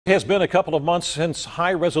It has been a couple of months since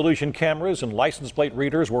high-resolution cameras and license plate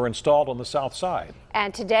readers were installed on the south side.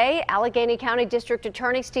 And today, Allegheny County District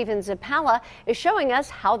Attorney Zappala is showing us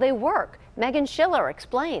how they work. Megan Schiller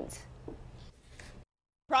explains.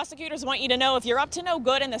 Prosecutors want you to know if you're up to no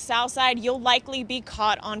good in the south side, you'll likely be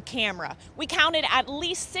caught on camera. We counted at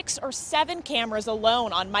least 6 or 7 cameras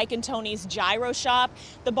alone on Mike and Tony's gyro shop.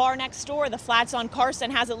 The bar next door, the Flats on Carson,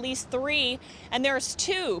 has at least 3, and there's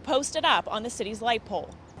 2 posted up on the city's light pole.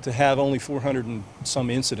 To have only 400 and some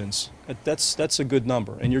incidents, that's a good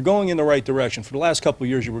number. And you're going in the right direction. For the last couple of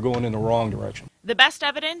years, you were going in the wrong direction. The best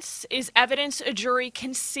evidence is evidence a jury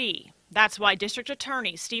can see. That's why District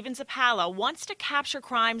Attorney Zappala wants to capture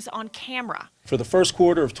crimes on camera. For the first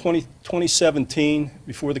quarter of 2017,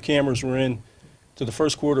 before the cameras were in, to the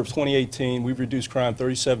first quarter of 2018, we've reduced crime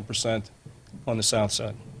 37% on the south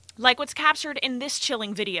side. Like what's captured in this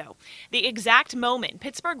chilling video. The exact moment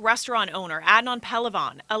Pittsburgh restaurant owner Adnan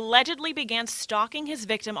Pehlevan allegedly began stalking his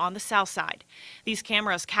victim on the south side. These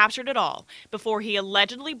cameras captured it all before he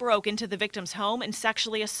allegedly broke into the victim's home and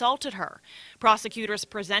sexually assaulted her. Prosecutors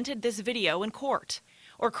presented this video in court.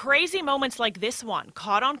 Or crazy moments like this one,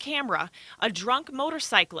 caught on camera, a drunk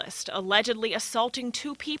motorcyclist allegedly assaulting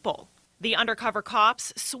 2 people. The undercover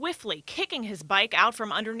cops swiftly kicking his bike out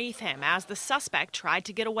from underneath him as the suspect tried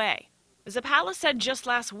to get away. Zappala said just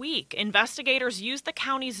last week, investigators used the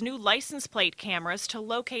county's new license plate cameras to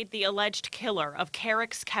locate the alleged killer of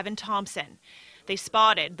Carrick's Kevin Thompson. They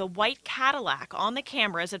spotted the white Cadillac on the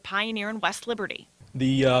cameras at Pioneer and West Liberty.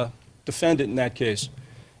 The defendant in that case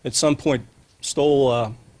at some point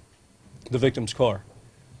stole the victim's car.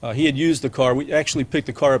 He had used the car. We actually picked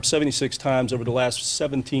the car up 76 times over the last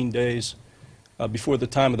 17 days before the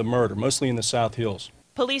time of the murder, mostly in the South Hills.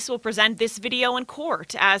 Police will present this video in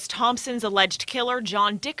court as Thompson's alleged killer,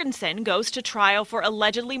 John Dickinson, goes to trial for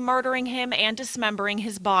allegedly murdering him and dismembering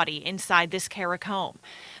his body inside this Carrick home.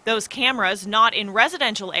 Those cameras, not in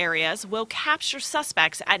residential areas, will capture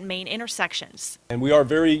suspects at main intersections. And we are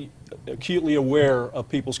very acutely aware of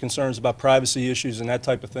people's concerns about privacy issues and that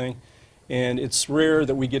type of thing. And it's rare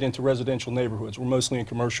that we get into residential neighborhoods. We're mostly in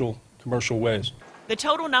commercial ways. The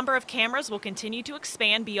total number of cameras will continue to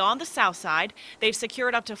expand beyond the south side. They've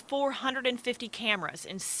secured up to 450 cameras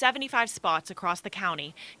in 75 spots across the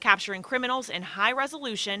county, capturing criminals in high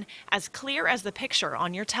resolution, as clear as the picture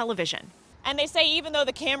on your television. And they say even though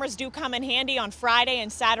the cameras do come in handy on Friday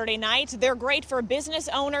and Saturday nights, they're great for business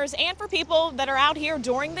owners and for people that are out here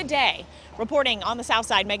during the day. Reporting on the south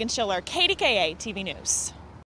side, Megan Schiller, KDKA-TV News.